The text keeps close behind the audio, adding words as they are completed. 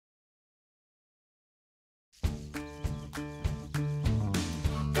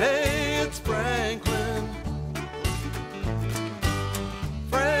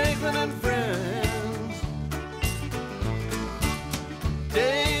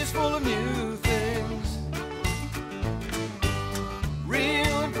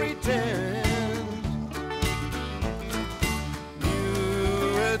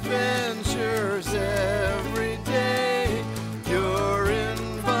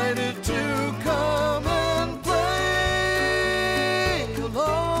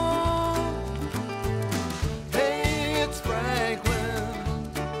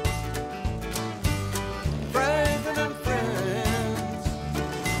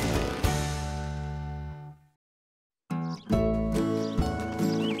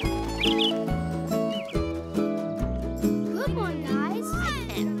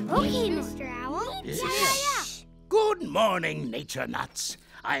morning, Nature Nuts.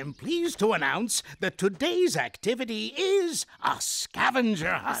 I am pleased to announce that today's activity is a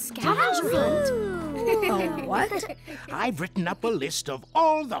scavenger hunt. Scavenger hunt? Oh, what? I've written up a list of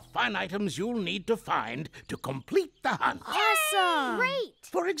all the fun items you'll need to find to complete the hunt. Awesome! Great!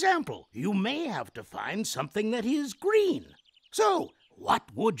 For example, you may have to find something that is green. So, what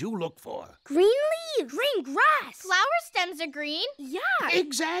would you look for? Green leaves! Green grass! Flower stems are green. Yeah!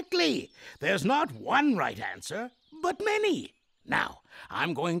 Exactly. There's not one right answer, but many. Now,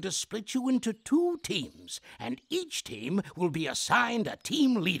 I'm going to split you into 2 teams, and each team will be assigned a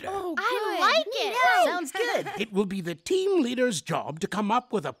team leader. Oh, good. I like it! Yeah. Sounds good. It will be the team leader's job to come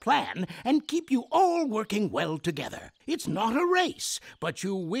up with a plan and keep you all working well together. It's not a race, but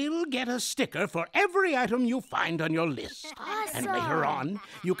you will get a sticker for every item you find on your list. Awesome! And later on,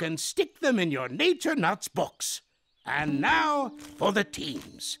 you can stick them in your Nature Nuts books. And now for the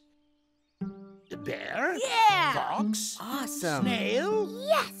teams. Bear, Yeah! fox, Awesome. snail,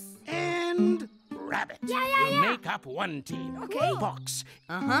 Yes! and rabbit. Yeah. Will make up one team. Okay. Fox,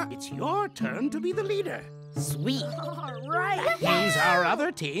 Uh-huh. it's your turn to be the leader. Sweet. All right! That means our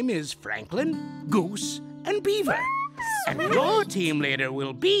other team is Franklin, Goose, and Beaver. And your team leader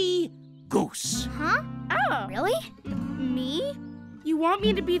will be Goose. Huh? Oh. Really? Me? You want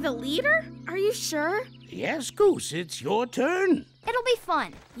me to be the leader? Are you sure? Yes, Goose, it's your turn. It'll be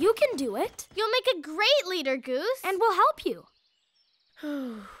fun. You can do it. You'll make a great leader, Goose. And we'll help you.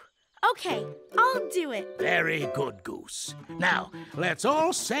 Okay, I'll do it. Very good, Goose. Now, let's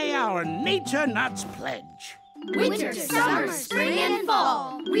all say our Nature Nuts pledge. Winter, summer, spring, and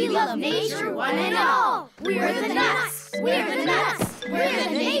fall. We love nature, one and all. We're the nuts. We're the nuts. We're the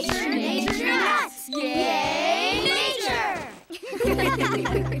nature nuts. Yay, nature!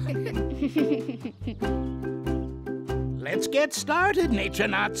 Let's get started, Nature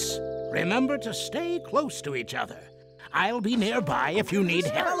Nuts. Remember to stay close to each other. I'll be nearby if you need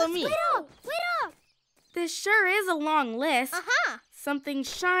help. Follow me. Wait up! This sure is a long list. Uh-huh. Something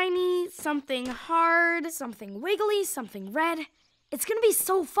shiny, something hard, something wiggly, something red. It's gonna be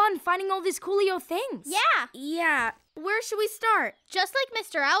so fun finding all these coolio things. Yeah. Yeah. Where should we start? Just like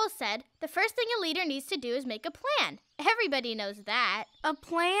Mr. Owl said, the first thing a leader needs to do is make a plan. Everybody knows that. A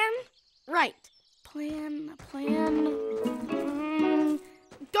plan? Right. Plan.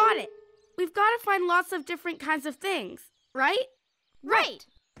 Got it. We've got to find lots of different kinds of things, right? Right.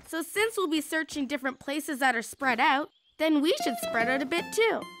 So since we'll be searching different places that are spread out, then we should spread out a bit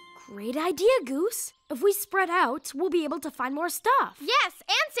too. Great idea, Goose. If we spread out, we'll be able to find more stuff. Yes,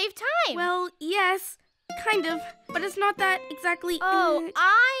 and save time. Well, yes, kind of, but it's not that exactly... Oh,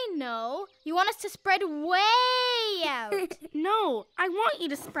 I know. You want us to spread way out. No, I want you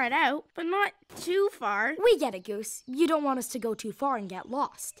to spread out, but not too far. We get it, Goose. You don't want us to go too far and get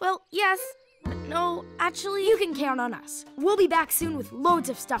lost. Well, yes, but no, actually... You can count on us. We'll be back soon with loads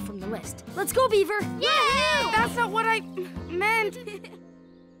of stuff from the list. Let's go, Beaver! Yeah! That's not what I meant.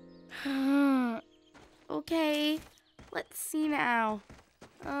 Okay, let's see now.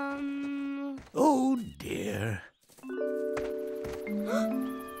 Oh, dear.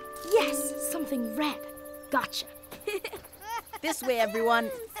 Yes, something red. Gotcha. This way,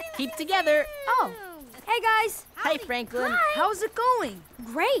 everyone. Keep together. Oh, hey guys. Hi, Franklin. How's it going?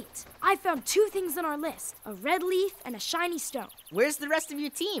 Great. I found 2 things on our list, a red leaf and a shiny stone. Where's the rest of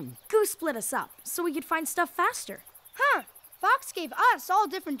your team? Goose split us up so we could find stuff faster. Huh. Fox gave us all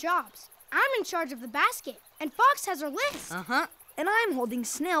different jobs. I'm in charge of the basket, and Fox has our list. Uh-huh. And I'm holding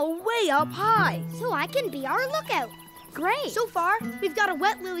Snail way up high. So I can be our lookout. Great. So far, we've got a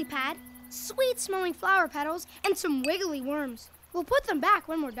wet lily pad, sweet-smelling flower petals, and some wiggly worms. We'll put them back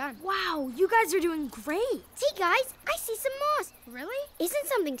when we're done. Wow, you guys are doing great. See, guys, I see some moss. Really? Isn't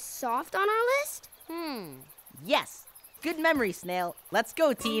something soft on our list? Yes. Good memory, Snail. Let's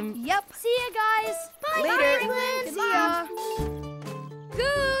go, team. Yep. See ya, guys. Bye, Later. Franklin. See ya.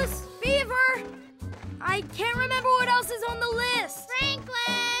 Goose, Beaver. I can't remember what else is on the list.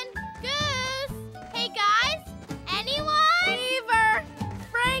 Franklin! Goose! Hey, guys! Anyone? Beaver!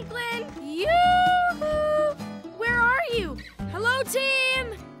 Franklin! Yoo-hoo! Where are you? Hello,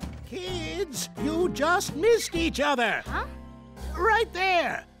 team! Kids, you just missed each other. Huh? Right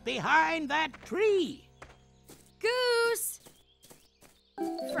there, behind that tree. Goose.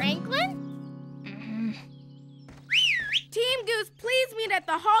 Franklin? Team Goose, please meet at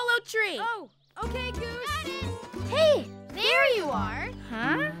the hollow tree. Oh, okay, Goose. Hey, there you are.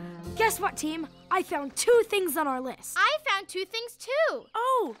 Huh? Guess what, team? I found 2 things on our list. I found 2 things, too.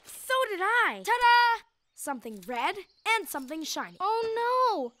 Oh, so did I. Ta-da! Something red and something shiny. Oh,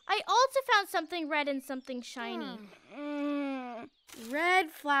 no. I also found something red and something shiny.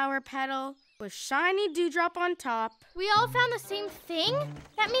 Red flower petal, with shiny dewdrop on top. We all found the same thing?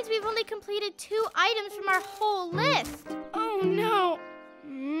 That means we've only completed 2 items from our whole list. Oh, no.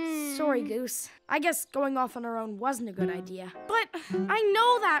 Sorry, Goose. I guess going off on our own wasn't a good idea. But I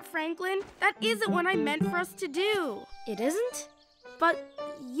know that, Franklin. That isn't what I meant for us to do. It isn't? But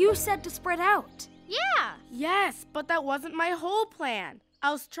you said to spread out. Yeah. Yes, but that wasn't my whole plan.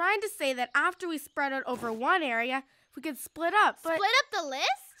 I was trying to say that after we spread out over one area, we could split up, but... Split up the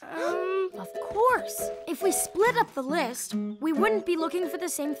list? Of course. If we split up the list, we wouldn't be looking for the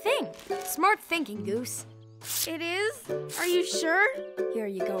same thing. Smart thinking, Goose. It is? Are you sure? Here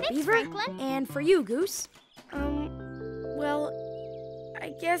you go, Thanks, Beaver. Franklin. And for you, Goose. Well, I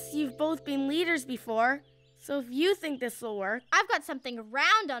guess you've both been leaders before, so if you think this will work... I've got something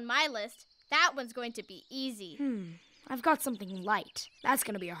round on my list. That one's going to be easy. I've got something light. That's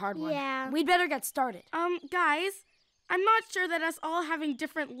gonna be a hard one. Yeah. We'd better get started. Guys, I'm not sure that us all having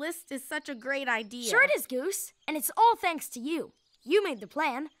different lists is such a great idea. Sure it is, Goose. And it's all thanks to you. You made the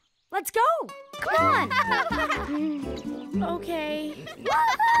plan. Let's go. Come on. Okay.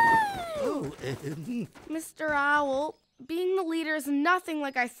 Oh, Mr. Owl, being the leader is nothing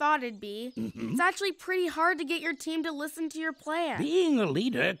like I thought it'd be. It's actually pretty hard to get your team to listen to your plan. being a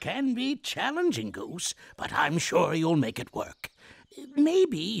leader can be challenging, Goose, but I'm sure you'll make it work.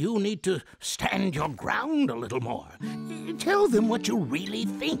 Maybe you need to stand your ground a little more. Tell them what you really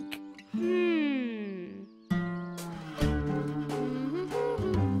think.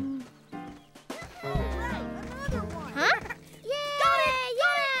 Huh?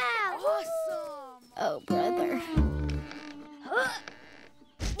 Yeah! Awesome. Oh, brother.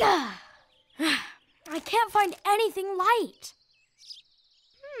 I can't find anything light.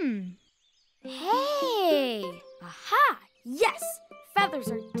 Hey! Aha! Yes! Feathers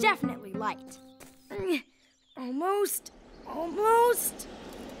are definitely light. Almost.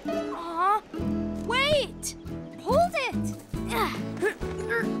 Wait! Hold it!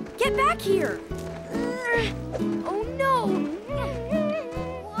 Get back here! Oh no!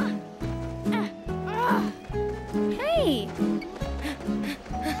 Hey!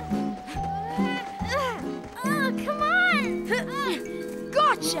 Come on!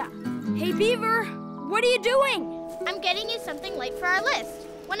 Gotcha! Hey, Beaver, what are you doing? I'm getting you something light for our list.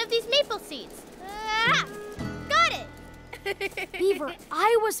 One of these maple seeds. Got it! Beaver,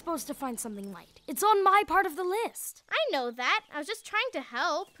 I was supposed to find something light. It's on my part of the list. I know that. I was just trying to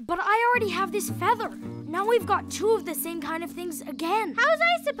help. But I already have this feather. Now we've got 2 of the same kind of things again. How was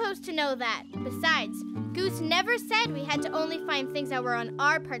I supposed to know that? Besides, Goose never said we had to only find things that were on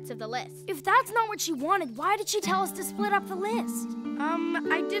our parts of the list. If that's not what she wanted, why did she tell us to split up the list?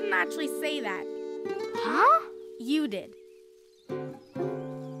 I didn't actually say that. Huh? You did.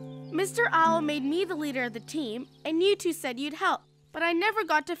 Mr. Owl made me the leader of the team, and you two said you'd help, but I never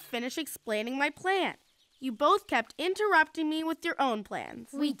got to finish explaining my plan. You both kept interrupting me with your own plans.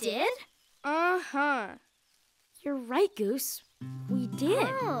 We did? Uh-huh. You're right, Goose. We did.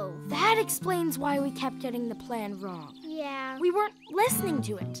 Oh. That explains why we kept getting the plan wrong. Yeah. We weren't listening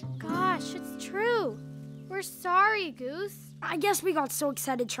to it. Gosh, it's true. We're sorry, Goose. I guess we got so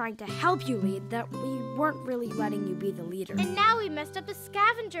excited trying to help you lead that we weren't really letting you be the leader. And now we messed up the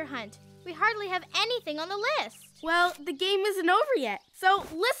scavenger hunt. We hardly have anything on the list. Well, the game isn't over yet, so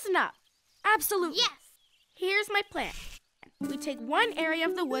listen up. Absolutely. Yes. Here's my plan. We take one area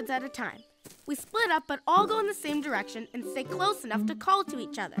of the woods at a time. We split up but all go in the same direction and stay close enough to call to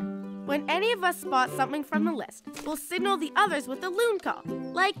each other. When any of us spot something from the list, we'll signal the others with a loon call,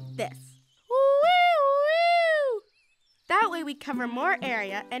 like this. Woo-woo! That way we cover more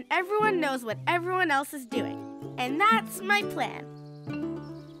area and everyone knows what everyone else is doing. And that's my plan.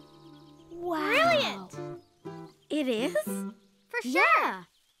 Wow. Brilliant. It is? For sure. Yeah.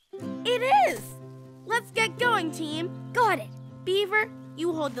 It is! Let's get going, team. Got it. Beaver,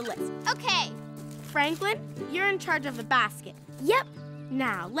 you hold the list. Okay. Franklin, you're in charge of the basket. Yep.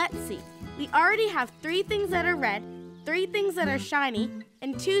 Now, let's see. We already have 3 things that are red, 3 things that are shiny,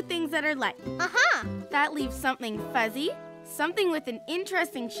 and 2 things that are light. Uh-huh. That leaves something fuzzy, something with an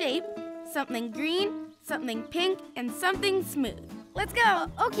interesting shape, something green, something pink, and something smooth. Let's go.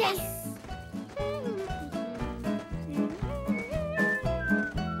 Okay.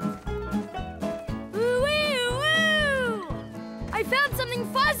 Woo-woo-woo! I found something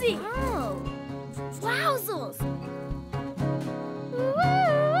fuzzy. Oh. Wowzers.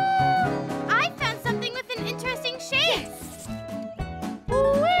 I found something with an interesting shape.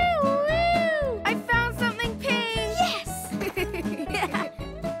 I found something pink. Yes.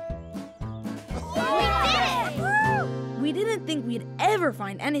 We didn't think we'd ever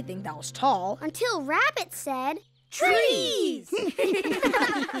find anything that was tall. Until Rabbit said, Trees!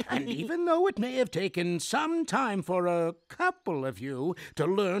 And even though it may have taken some time for a couple of you to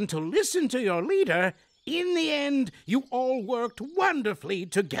learn to listen to your leader, in the end, you all worked wonderfully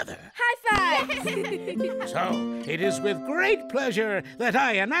together. High five! So, it is with great pleasure that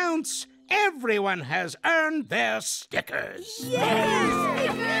I announce everyone has earned their stickers.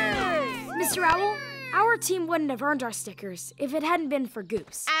 Mr. Owl, our team wouldn't have earned our stickers if it hadn't been for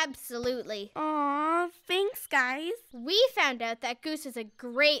Goose. Absolutely. Aw, thanks, guys. We found out that Goose is a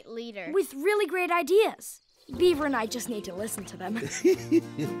great leader. With really great ideas. Beaver and I just need to listen to them. You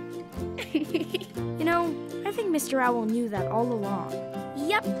know, I think Mr. Owl knew that all along.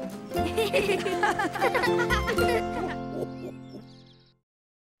 Yep.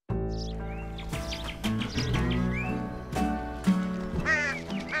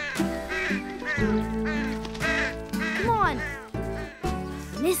 Come on.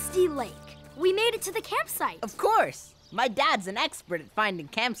 Misty Lake. We made it to the campsite. Of course. My dad's an expert at finding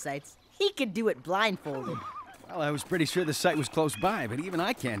campsites. He could do it blindfolded. Well, I was pretty sure the site was close by, but even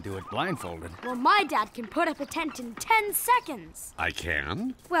I can't do it blindfolded. Well, my dad can put up a tent in 10 seconds. I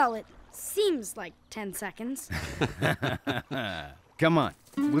can? Well, it seems like 10 seconds. Come on,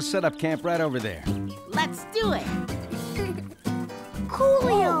 we'll set up camp right over there. Let's do it.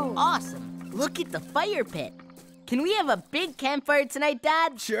 Coolio! Awesome. Look at the fire pit. Can we have a big campfire tonight,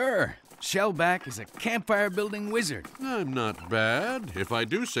 Dad? Sure. Shellback is a campfire building wizard. I'm not bad, if I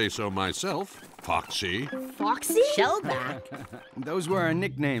do say so myself. Foxy. Foxy? Shellback? Those were our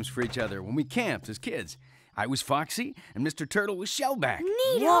nicknames for each other when we camped as kids. I was Foxy, and Mr. Turtle was Shellback.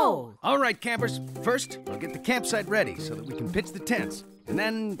 Neato! Whoa. All right, campers. First, we'll get the campsite ready so that we can pitch the tents. And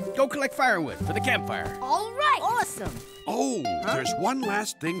then go collect firewood for the campfire. All right! Awesome. Oh, there's one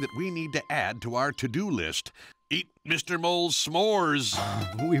last thing that we need to add to our to-do list. Eat Mr. Mole's s'mores.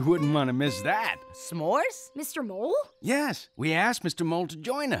 We wouldn't want to miss that. S'mores? Mr. Mole? Yes, we asked Mr. Mole to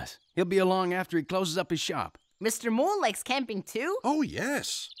join us. He'll be along after he closes up his shop. Mr. Mole likes camping too? Oh,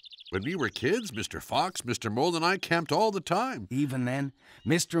 yes. When we were kids, Mr. Fox, Mr. Mole, and I camped all the time. Even then,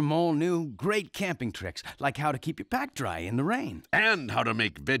 Mr. Mole knew great camping tricks, like how to keep your pack dry in the rain. And how to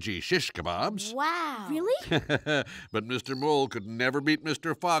make veggie shish kebabs. Wow. Really? But Mr. Mole could never beat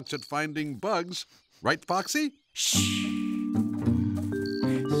Mr. Fox at finding bugs. Right, Foxy? Shh.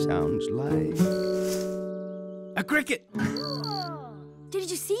 Sounds like a cricket. Did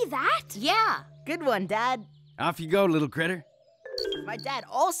you see that? Yeah. Good one, Dad. Off you go, little critter. My dad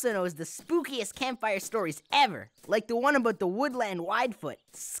also knows the spookiest campfire stories ever, like the one about the woodland widefoot.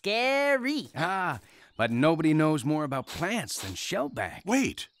 Scary. Ah, but nobody knows more about plants than Shellback.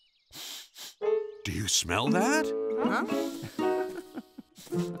 Wait. Do you smell that? Huh?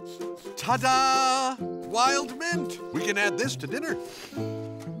 Ta-da! Wild mint! We can add this to dinner.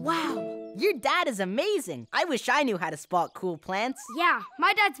 Wow. Your dad is amazing. I wish I knew how to spot cool plants. Yeah,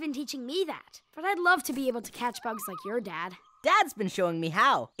 my dad's been teaching me that. But I'd love to be able to catch bugs like your dad. Dad's been showing me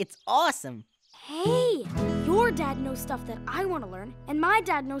how. It's awesome. Hey, your dad knows stuff that I want to learn, and my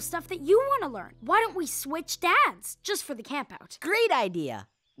dad knows stuff that you want to learn. Why don't we switch dads, just for the campout? Great idea.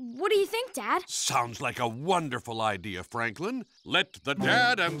 What do you think, Dad? Sounds like a wonderful idea, Franklin. Let the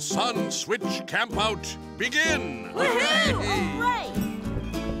dad and son switch campout begin. Woohoo! All right.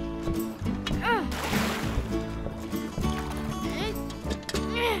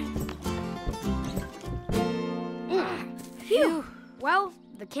 Phew. Well,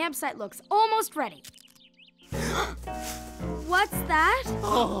 the campsite looks almost ready. What's that?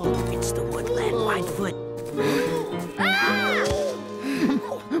 Oh, it's the woodland widefoot.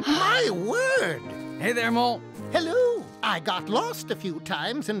 My word! Hey there, Mole. Hello! I got lost a few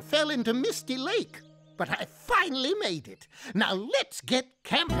times and fell into Misty Lake, but I finally made it. Now let's get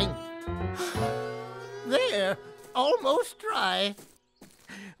camping. There, almost dry.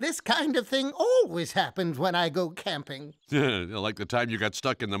 This kind of thing always happens when I go camping. Like the time you got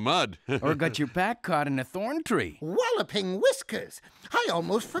stuck in the mud. Or got your pack caught in a thorn tree. Walloping whiskers! I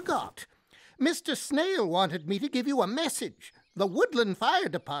almost forgot. Mr. Snail wanted me to give you a message. The Woodland Fire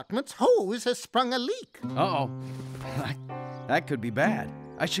Department's hose has sprung a leak. Uh-oh. That could be bad.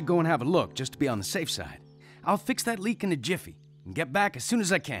 I should go and have a look, just to be on the safe side. I'll fix that leak in a jiffy and get back as soon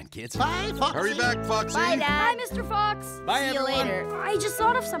as I can, kids. Bye, Foxy. Hurry back, Foxy. Bye, Dad. Bye, Mr. Fox. Bye, See you everyone. later. I just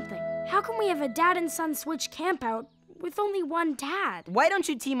thought of something. How can we have a dad and son switch campout with only one dad? Why don't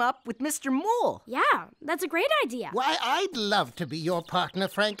you team up with Mr. Mole? Yeah, that's a great idea. Why, I'd love to be your partner,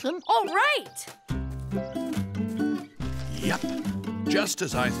 Franklin. All right. Yep, just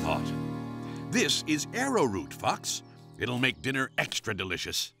as I thought. This is arrowroot, Fox. It'll make dinner extra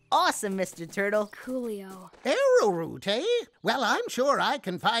delicious. awesome, Mr. Turtle. Coolio. Arrowroot, eh? Well, I'm sure I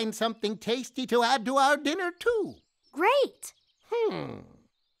can find something tasty to add to our dinner, too. Great.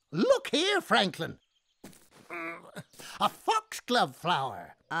 Look here, Franklin. A foxglove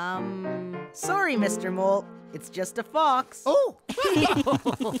flower. Sorry, Mr. Mole. It's just a fox. Oh!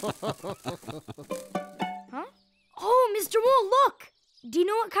 Huh? Oh, Mr. Mole, look! Do you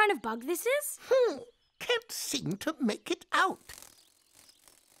know what kind of bug this is? Can't seem to make it out.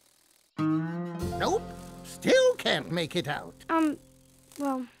 Nope. Still can't make it out.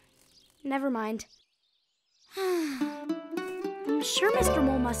 Well, never mind. I'm sure Mr.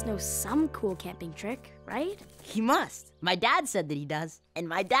 Mole must know some cool camping trick, right? He must. My dad said that he does. And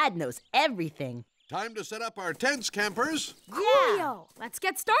my dad knows everything. Time to set up our tents, campers. Coolio! Let's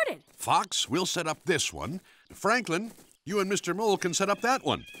get started. Fox, we'll set up this one. Franklin, you and Mr. Mole can set up that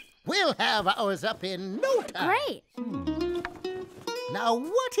one. We'll have ours up in no time. Great. Now,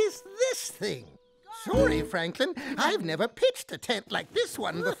 what is this thing? Sorry, Franklin. I've never pitched a tent like this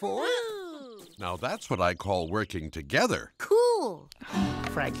one before. Now that's what I call working together. Cool.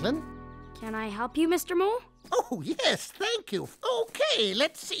 Franklin? Can I help you, Mr. Mole? Oh, yes, thank you. Okay,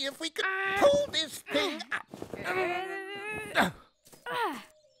 let's see if we can pull this thing up.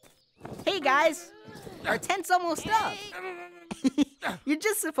 Hey, guys. Our tent's almost up. You're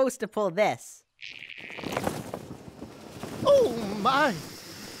just supposed to pull this. Oh, my.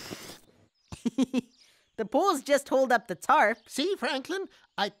 The poles just hold up the tarp. See, Franklin?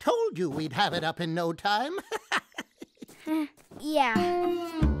 I told you we'd have it up in no time. Yeah.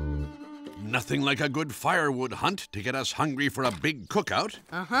 Nothing like a good firewood hunt to get us hungry for a big cookout.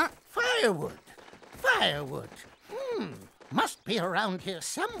 Firewood. Firewood. Must be around here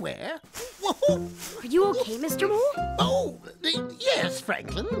somewhere. Whoa. Are you okay, Mr. Mole? Oh, yes,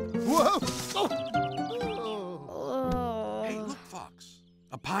 Franklin. Whoa. Oh. Hey, look, Fox.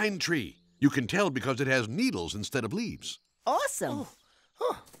 A pine tree. You can tell because it has needles instead of leaves. Awesome.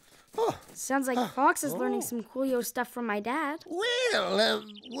 Sounds like Fox is learning some coolio stuff from my dad. Well,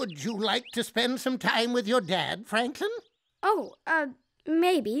 would you like to spend some time with your dad, Franklin? Oh,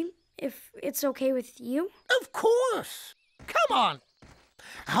 maybe, if it's okay with you. Of course. Come on.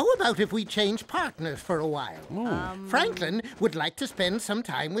 How about if we change partners for a while? Franklin would like to spend some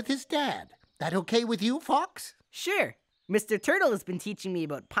time with his dad. That okay with you, Fox? Sure. Mr. Turtle has been teaching me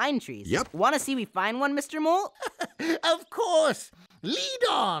about pine trees. Yep. Want to see me find one, Mr. Mole? Of course. Lead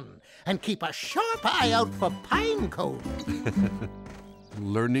on and keep a sharp eye out for pine cones.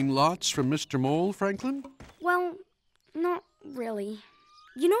 Learning lots from Mr. Mole, Franklin? Well, not really.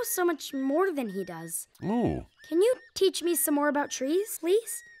 You know so much more than he does. Oh, Can you teach me some more about trees,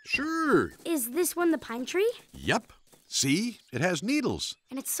 please? sure. Is this one the pine tree? Yep. See? It has needles.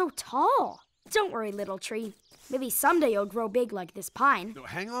 And it's so tall. Don't worry, little tree. Maybe someday you'll grow big like this pine. No,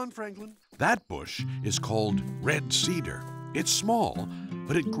 hang on, Franklin. That bush is called red cedar. It's small,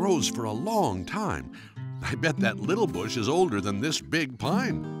 but it grows for a long time. I bet that little bush is older than this big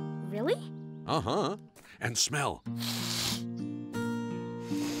pine. Really? Uh-huh. And smell.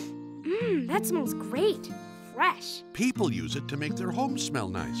 That smells great. Fresh. People use it to make their homes smell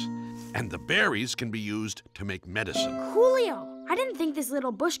nice. And the berries can be used to make medicine. Coolio. I didn't think this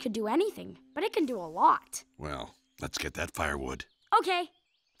little bush could do anything, but it can do a lot. Well, let's get that firewood. Okay.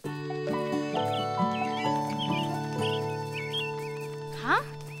 Huh?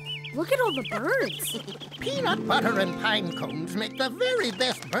 Look at all the birds. Peanut butter and pine cones make the very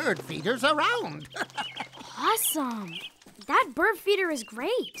best bird feeders around. Awesome. That bird feeder is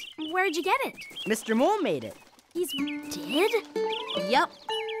great. Where'd you get it? Mr. Mole made it. He's did? Yup.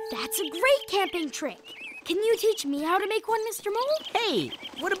 That's a great camping trick. Can you teach me how to make one, Mr. Mole? Hey,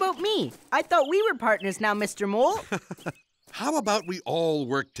 what about me? I thought we were partners now, Mr. Mole. How about we all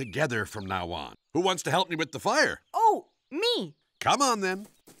work together from now on? Who wants to help me with the fire? Oh, me. Come on, then.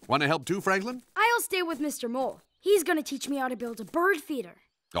 Want to help too, Franklin? I'll stay with Mr. Mole. He's gonna teach me how to build a bird feeder.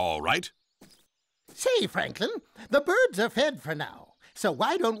 All right. Say, Franklin, the birds are fed for now. So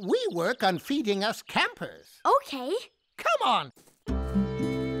why don't we work on feeding us campers? Okay. Come on.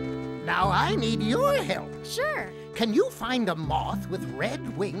 Now I need your help. Sure. Can you find a moth with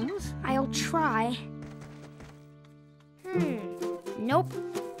red wings? I'll try. Nope.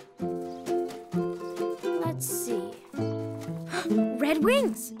 Let's see. Red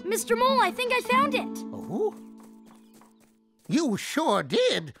wings! Mr. Mole, I think I found it. Oh? You sure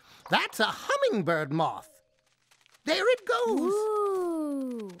did. That's a hummingbird moth. There it goes.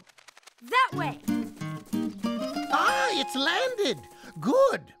 Ooh. That way. Ah, it's landed.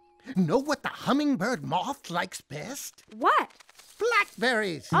 Good. Know what the hummingbird moth likes best? What?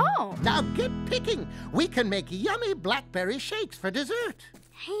 Blackberries. Oh. Now get picking. We can make yummy blackberry shakes for dessert.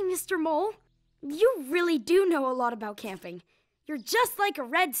 Hey, Mr. Mole. You really do know a lot about camping. You're just like a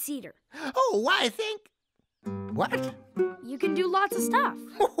red cedar. Oh, I think... What? You can do lots of stuff.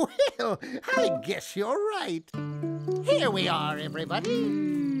 Well, I guess you're right. Here we are,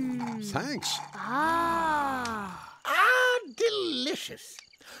 everybody. Thanks. Ah, delicious.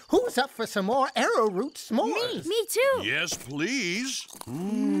 Who's up for some more arrowroot s'mores? Me too. Yes, please.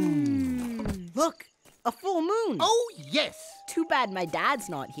 Look, a full moon. Oh, yes. Too bad my dad's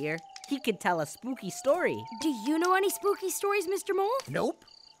not here. He could tell a spooky story. Do you know any spooky stories, Mr. Mole? Nope.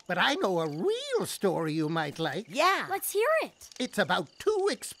 But I know a real story you might like. Yeah. Let's hear it. It's about two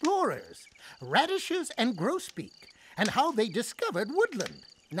explorers, Radishes and Grosbeak, and how they discovered woodland.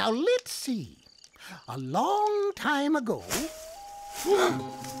 Now let's see. A long time ago...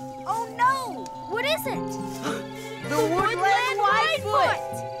 Oh no! What is it? The woodland Whitefoot.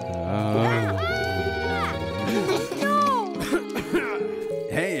 No!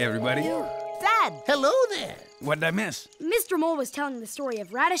 Hey, everybody. Dad. Hello there. What did I miss? Mr. Mole was telling the story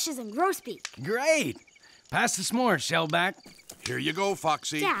of Radishes and Grosbeak. Great. Pass the s'mores, Shellback. Here you go,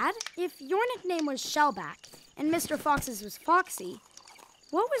 Foxy. Dad, if your nickname was Shellback and Mr. Fox's was Foxy,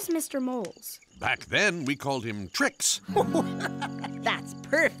 what was Mr. Mole's? Back then, we called him Tricks. That's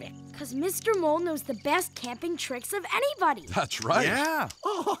perfect. Because Mr. Mole knows the best camping tricks of anybody. That's right. Yeah.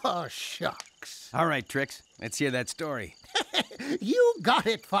 Oh, shucks. All right, Trix. Let's hear that story. You got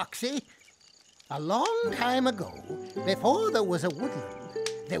it, Foxy. A long time ago, before there was a woodland,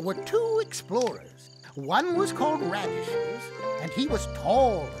 there were two explorers. One was called Radishes, and he was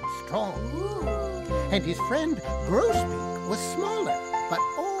tall and strong. And his friend Grosbeak was smaller.